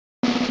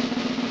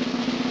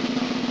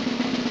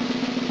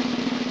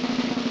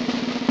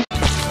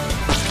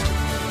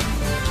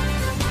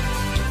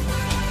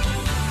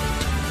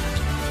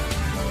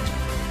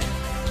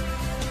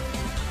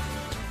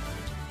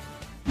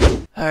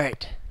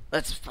Alright,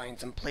 let's find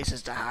some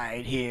places to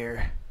hide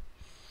here.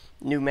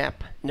 New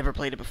map, never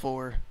played it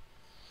before.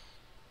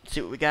 Let's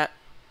see what we got.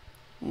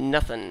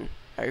 Nothing,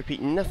 I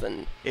repeat,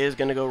 nothing is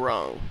gonna go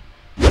wrong.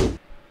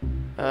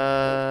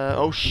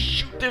 Oh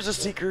shoot, there's a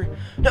seeker.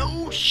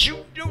 No,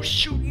 shoot, no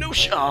shoot, no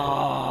shoot.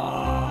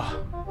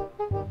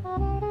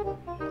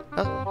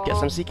 Oh,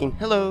 guess I'm seeking.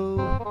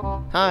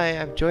 Hello.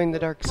 Hi, I've joined the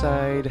dark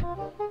side.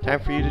 Time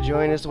for you to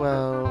join as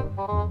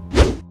well.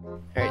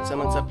 Alright,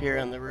 someone's up here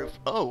on the roof.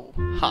 Oh,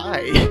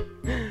 hi.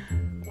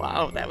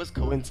 Wow, that was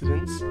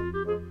coincidence.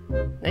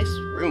 Nice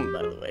room,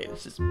 by the way.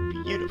 This is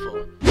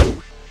beautiful.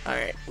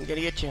 Alright, I'm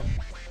gonna get you.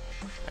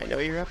 I know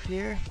you're up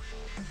here.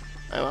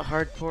 I'm a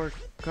hardcore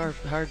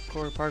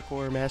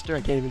parkour master.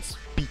 I can't even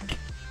speak.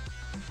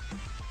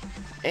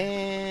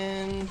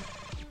 And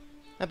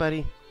hi,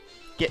 buddy.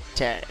 Get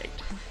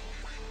tagged.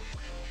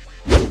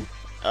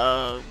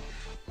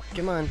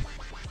 Come on.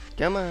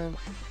 Come on.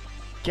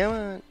 Come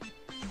on.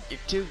 You're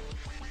too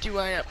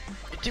high up.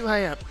 You're too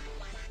high up.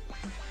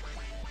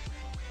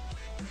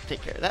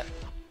 Take care of that.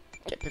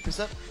 Can't pick this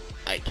up.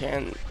 I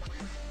can.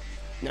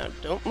 Now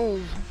don't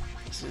move.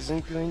 This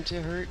isn't going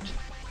to hurt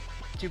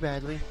too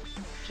badly.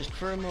 Just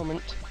for a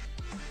moment.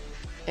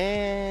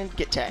 And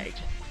get tagged.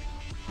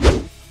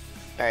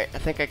 Alright, I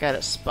think I got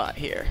a spot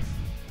here.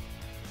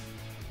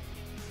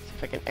 See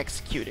if I can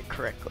execute it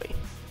correctly.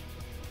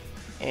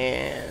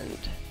 And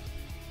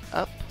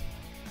up.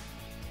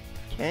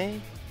 Okay.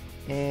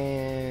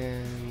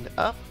 And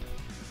up.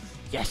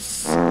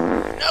 Yes!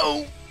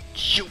 No!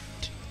 Shoot!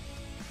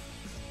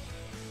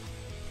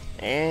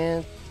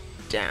 And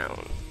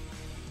down.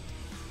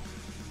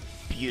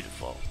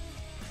 Beautiful.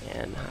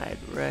 And hide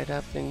right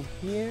up in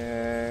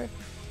here.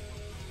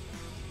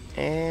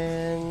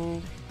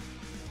 And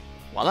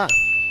voila!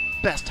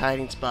 Best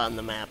hiding spot on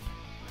the map.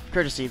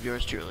 Courtesy of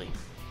yours truly.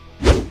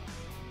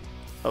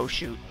 Oh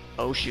shoot.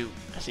 Oh shoot.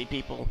 I see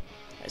people.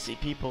 I see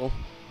people.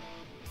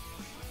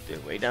 They're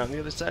way down the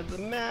other side of the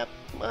map.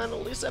 Come on,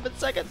 only 7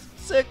 seconds.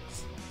 6,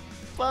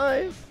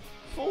 5,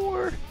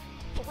 4,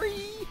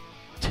 3,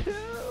 2,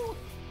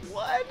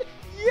 1.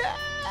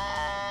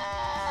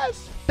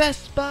 Yes!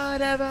 Best spot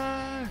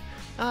ever!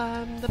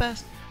 I'm the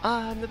best.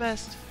 I'm the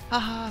best.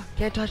 Haha,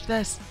 can't touch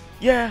this.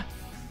 Yeah!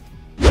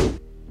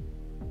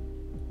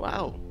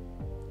 Wow.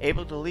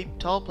 Able to leap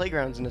tall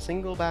playgrounds in a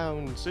single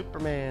bound.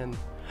 Superman.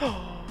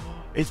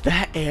 Is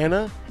that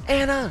Anna?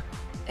 Anna!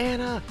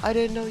 Anna! I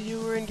didn't know you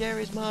were in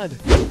Gary's mod.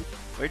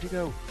 Where'd you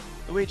go?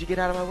 Luigi, get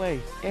out of my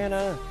way.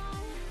 Anna!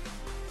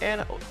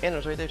 Anna! Oh,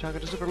 Anna's right there talking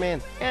to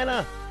Superman.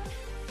 Anna!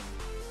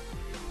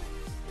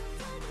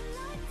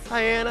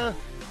 Hi, Anna!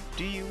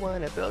 Do you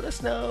want to build a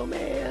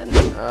snowman?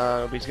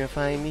 Nobody's gonna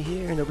find me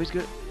here. Nobody's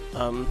gonna...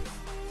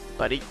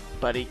 Buddy,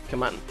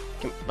 come on.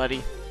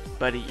 Buddy,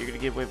 you're gonna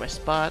give away my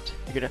spot.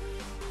 You're gonna...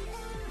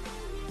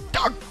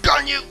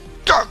 Doggone you!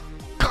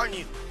 Doggone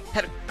you!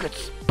 Had a good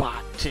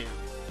spot, too.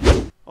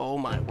 Oh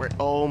my word.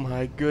 Oh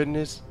my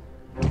goodness.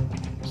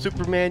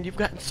 Superman, you've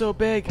gotten so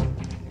big.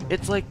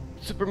 It's like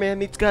Superman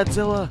meets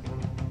Godzilla.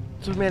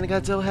 Superman and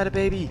Godzilla had a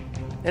baby.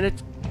 And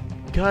it's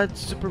God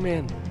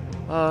Superman.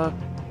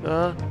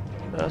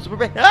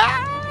 Superman.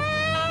 Ah!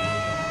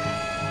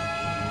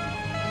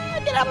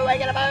 Get out of the way,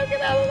 get out of the way,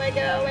 get out of the way,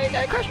 get out of the way.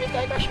 Don't crush me,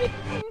 don't crush me.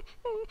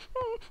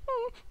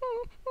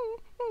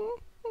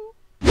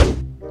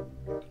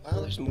 Wow,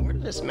 there's more to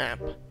this map.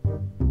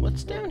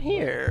 What's down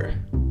here?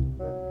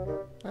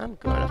 I'm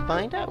gonna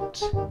find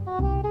out.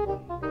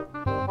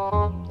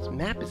 This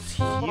map is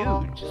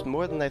huge. It's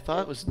more than I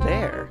thought was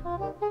there.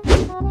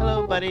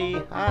 Hello, buddy.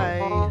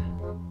 Hi.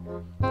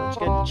 Just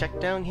gonna check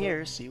down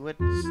here, see what's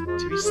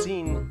to be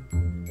seen.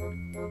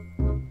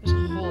 There's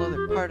a whole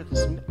other part of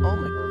this. Oh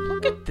my!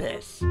 Look at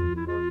this.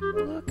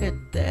 Look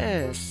at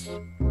this.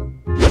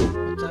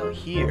 What's out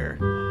here?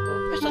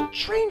 There's a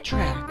train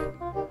track.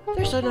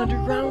 There's an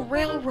underground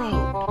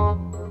railroad.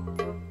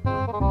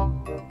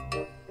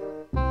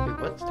 Wait,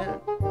 what's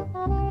that?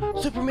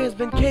 Superman's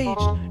been caged!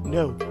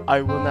 No,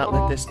 I will not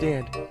let this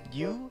stand.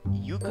 You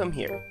come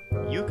here.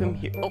 You come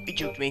here. Oh, he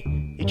juked me.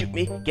 He juked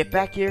me. Get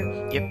back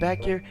here. Get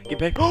back here. Get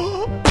back.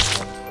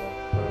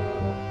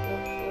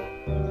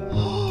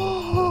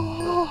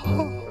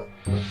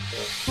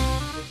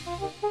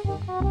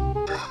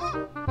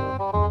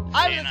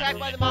 I was attacked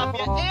by the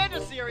mafia and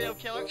a serial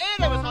killer,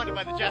 and I was haunted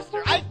by the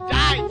jester. I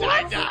died.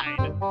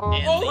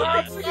 Oh,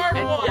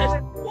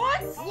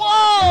 what?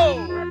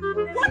 Whoa!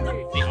 What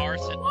the The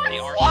arson.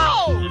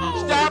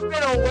 Whoa! Stop it,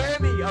 a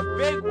whammy, a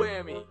big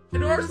whammy.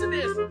 An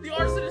arsonist, the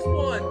arsonist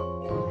won.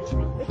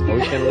 Oh,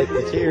 we can lick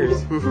the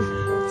tears.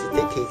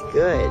 They taste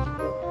good.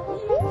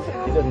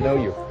 He doesn't know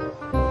you.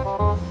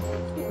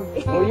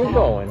 Where you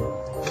going?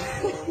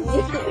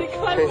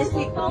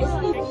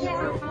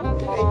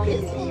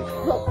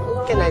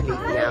 Can I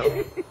leave now?